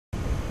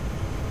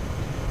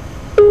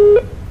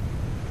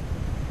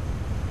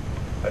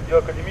Отдел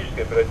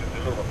академической оперативный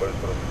дежурный по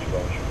Ростову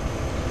Ивановичу.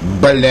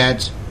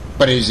 Блять,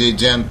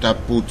 президента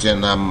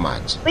Путина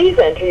мать. Please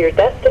enter your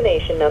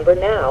destination number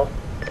now.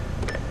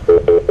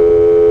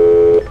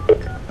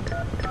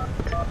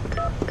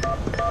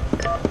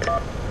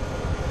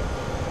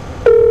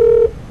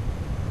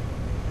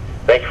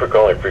 Thanks for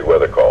calling Free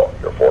Weather Call.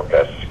 Your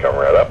forecast is coming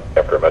right up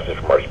after a message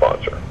from our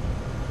sponsor.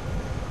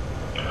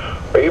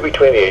 Are you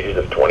between the ages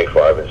of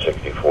 25 and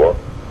 64?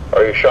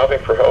 Are you shopping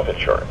for health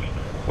insurance?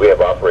 We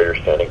have operators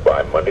standing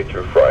by Monday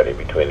through Friday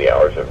between the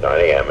hours of 9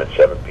 a.m. and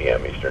 7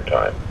 p.m. Eastern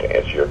Time to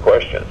answer your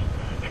questions.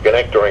 To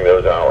connect during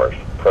those hours,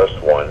 press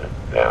 1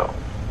 now.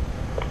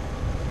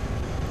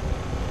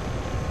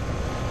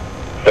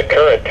 The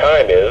current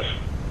time is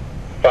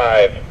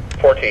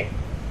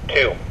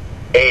 5:42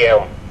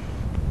 a.m.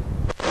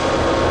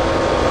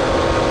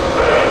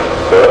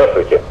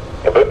 Здравствуйте.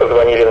 Вы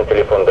позвонили на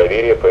телефон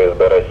доверия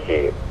ФСБ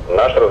России.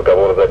 Наш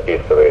разговор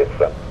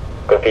записывается.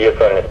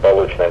 Конфиденциальность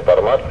полученной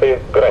информации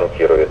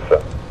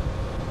гарантируется.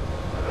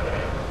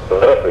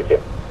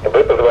 Здравствуйте.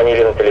 Вы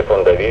позвонили на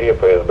телефон доверия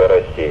ФСБ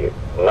России.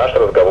 Наш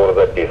разговор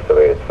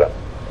записывается.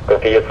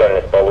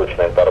 Конфиденциальность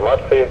полученной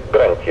информации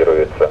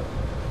гарантируется.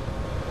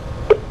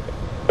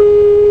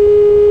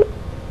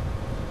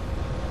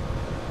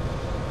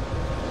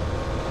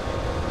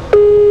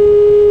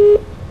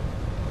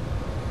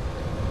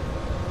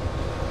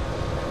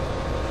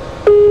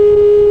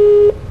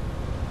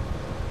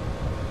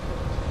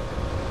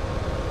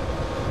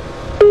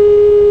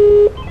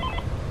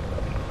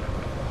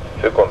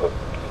 Секунду.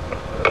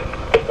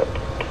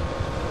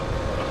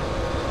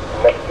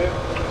 Москве.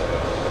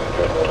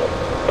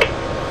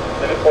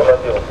 Телефон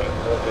отдела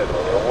следования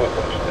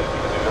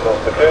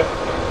 8495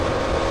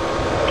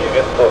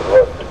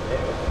 929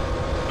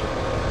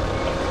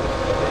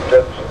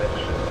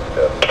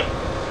 5460.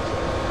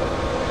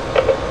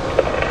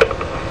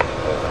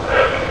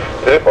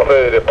 Телефон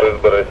доверия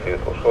ФСБ России,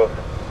 слушаю вас.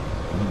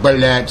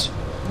 Блять,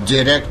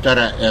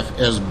 директора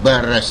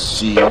ФСБ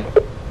России.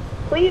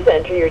 Please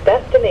enter your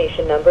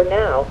destination number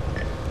now.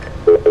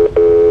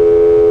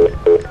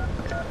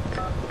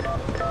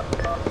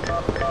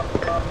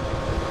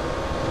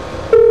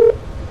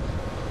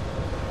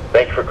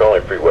 Thank you for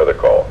calling Free Weather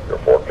Call. Your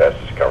forecast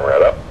is coming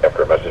right up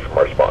after a message from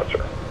our sponsor.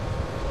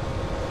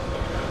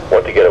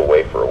 Want to get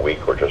away for a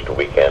week or just a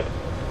weekend?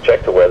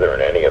 Check the weather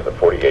in any of the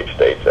 48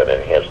 states at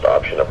enhanced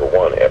option number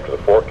 1 after the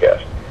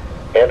forecast.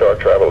 And our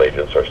travel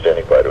agents are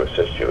standing by to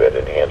assist you at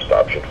enhanced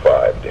option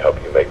 5 to help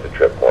you make the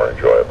trip more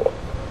enjoyable.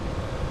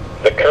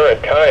 The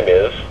current time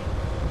is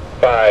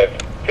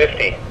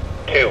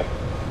 5:52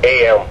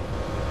 a.m.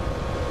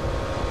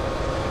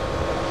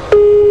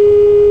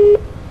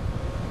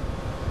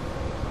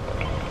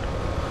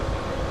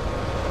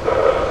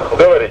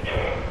 Говорите.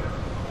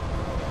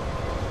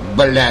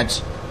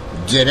 Блять,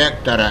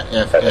 директора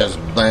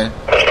ФСБ.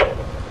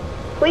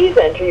 Please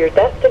enter your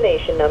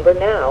destination number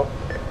now.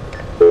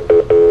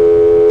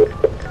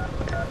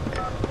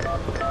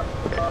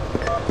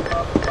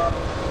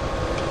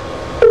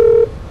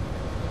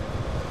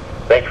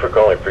 Thanks for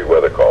calling Free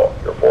Weather Call.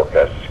 Your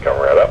forecast is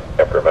coming right up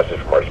after a message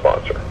from our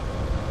sponsor.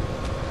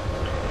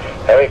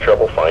 Having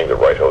trouble finding the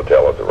right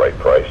hotel at the right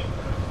price?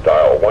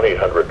 Dial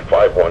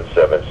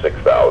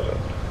 1-800-517-6000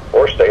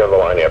 or stay on the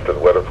line after the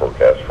weather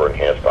forecast for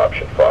enhanced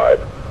option 5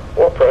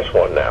 or press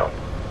 1 now.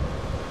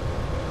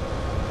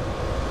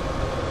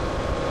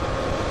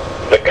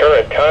 The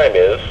current time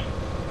is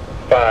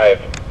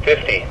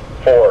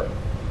 5:54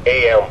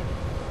 a.m.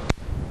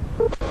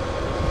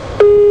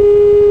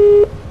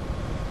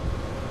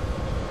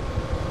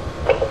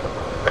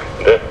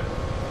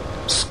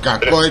 С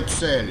какой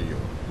целью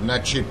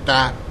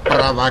начата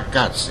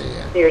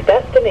провокация? Your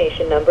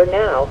destination number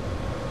now.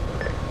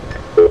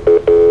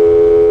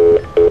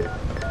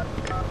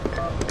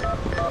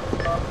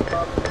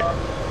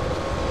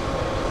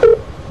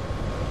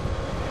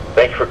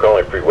 Thanks for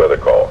calling Free Weather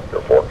Call.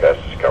 Your forecast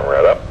is coming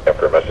right up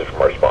after a message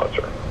from our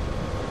sponsor.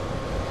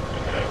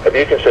 Have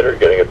you considered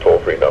getting a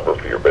toll-free number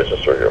for your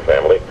business or your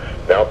family?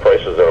 Now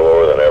prices are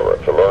lower than ever.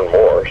 To learn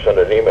more, send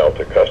an email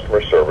to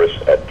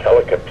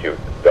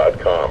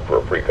customerservice@telecompute.com for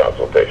a free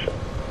consultation.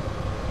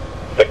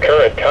 The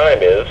current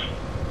time is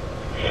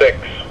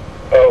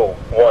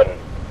 6:01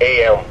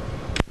 a.m.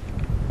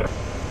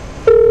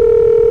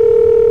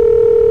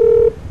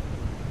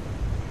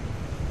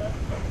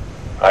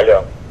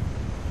 Алло.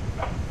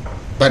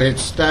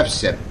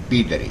 Представься,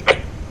 пидорик.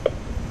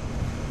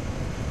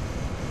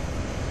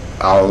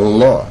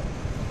 Алло.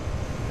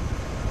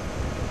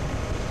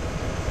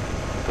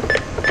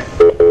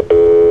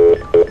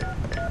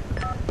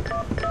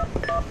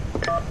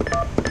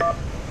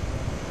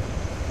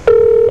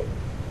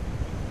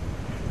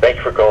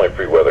 Thanks for calling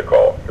Free Weather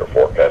Call. Your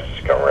forecast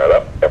is coming right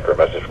up after a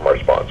message from our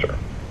sponsor.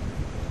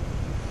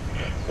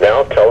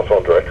 Now,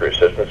 telephone directory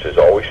assistance is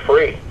always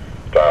free.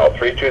 Dial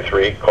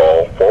 323,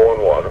 call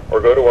 411, or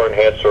go to our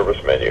enhanced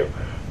service menu,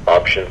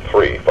 option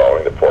 3,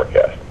 following the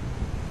forecast.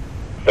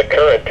 The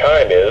current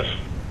time is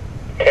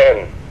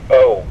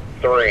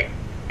 10:03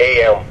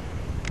 a.m.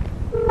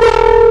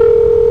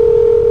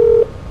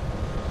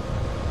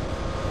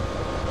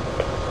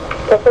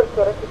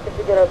 Посольство Российской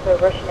Федерации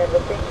в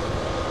Вашингтоне.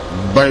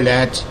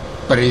 Блять,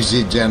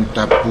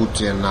 президента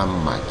Путина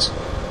мать.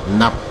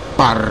 На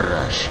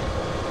параше.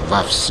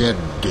 Во все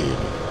дыры.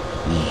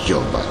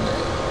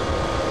 Ёбаная.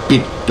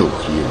 Петух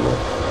его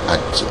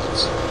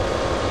отец.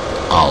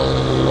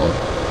 Алло.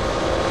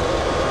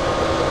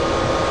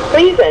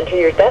 Please enter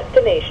your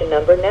destination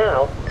number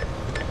now.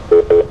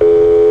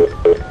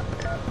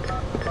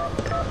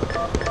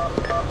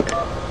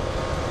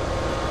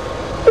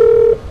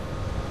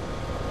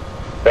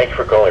 Thank you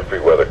for calling Free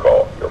Weather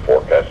Call. Your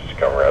forecast is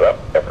coming right up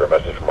after a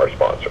message from our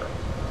sponsor.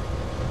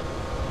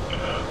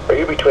 Are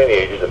you between the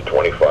ages of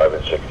 25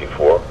 and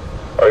 64?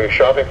 Are you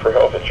shopping for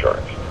health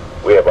insurance?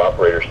 We have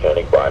operators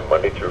standing by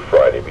Monday through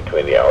Friday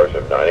between the hours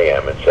of 9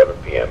 a.m. and 7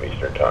 p.m.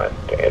 Eastern Time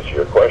to answer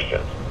your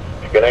questions.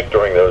 To connect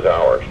during those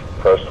hours,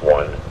 press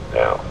 1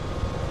 now.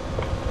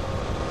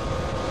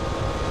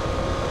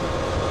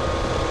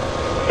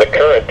 The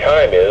current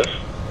time is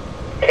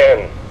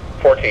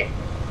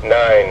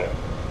 10:49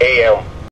 a.m.